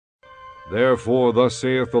Therefore thus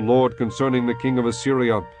saith the Lord concerning the king of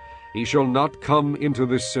Assyria, He shall not come into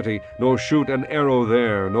this city, nor shoot an arrow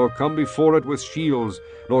there, nor come before it with shields,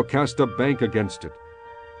 nor cast a bank against it.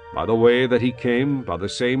 By the way that he came, by the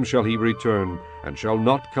same shall he return, and shall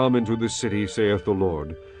not come into this city, saith the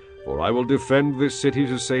Lord. For I will defend this city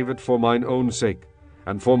to save it for mine own sake,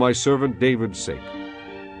 and for my servant David's sake.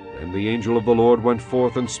 Then the angel of the Lord went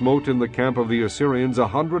forth and smote in the camp of the Assyrians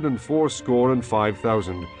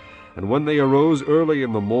 185,000. And when they arose early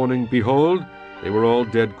in the morning, behold, they were all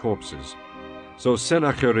dead corpses. So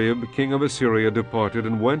Sennacherib king of Assyria departed,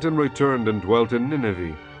 and went and returned, and dwelt in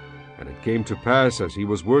Nineveh. And it came to pass, as he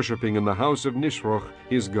was worshipping in the house of Nisroch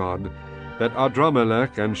his god, that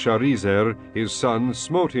Adramelech and Sharezer his son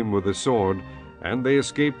smote him with the sword, and they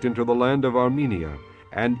escaped into the land of Armenia,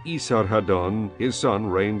 and Esarhaddon his son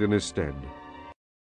reigned in his stead.